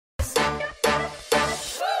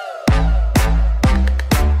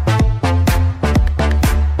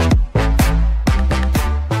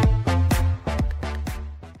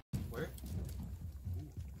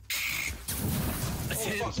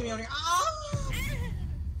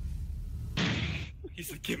He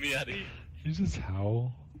said, "Get me out of here." You just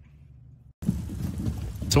howl.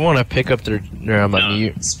 Someone wanna pick up their on my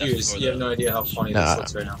mute. Spears, you have no idea how funny this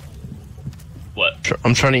looks right now. What?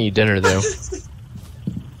 I'm trying to eat dinner though.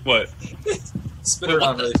 What? Spin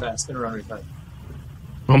around really fast. Spin around really fast.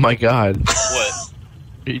 Oh my god. What?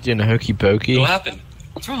 Are you doing a hokey pokey? What happened?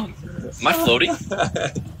 What's wrong? Am I floating?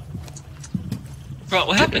 Bro,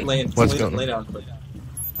 what happened? What's going on? Lay down.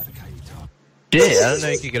 Shit, I didn't know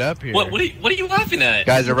you could get up here. What are you laughing at?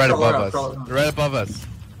 Guys are right Crawl above around, us. crawl around. They're right above us.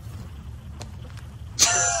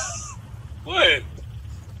 What?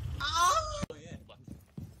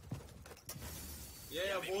 Yeah,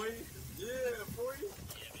 boy. Yeah, boy.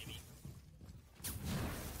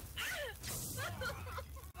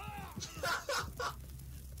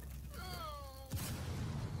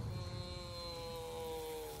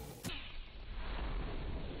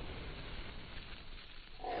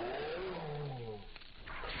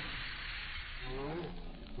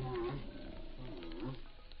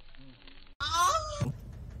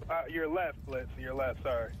 Your left, Blitz. Your left,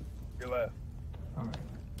 sorry. Your left. Alright.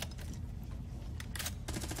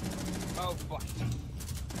 Oh, fuck.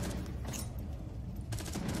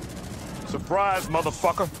 Surprise,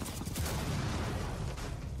 motherfucker.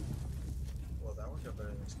 Well, that worked out better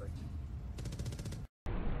than expected.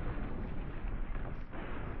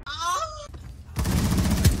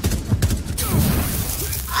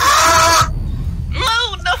 No!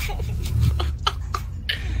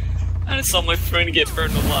 I just saw my friend get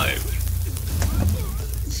burned alive.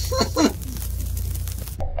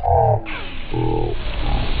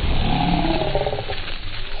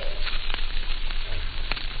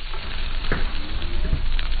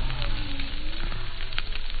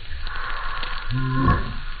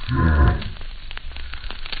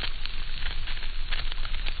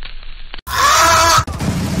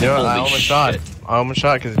 You know what? I Holy almost shot. shit. I almost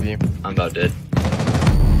shot because of you. I'm about dead.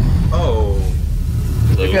 Oh.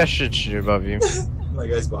 Maybe I should shoot above you. My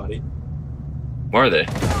guy's body. Where are they?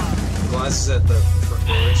 Glass is at the front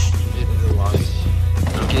door-ish in the lobby.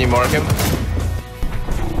 Can you mark him?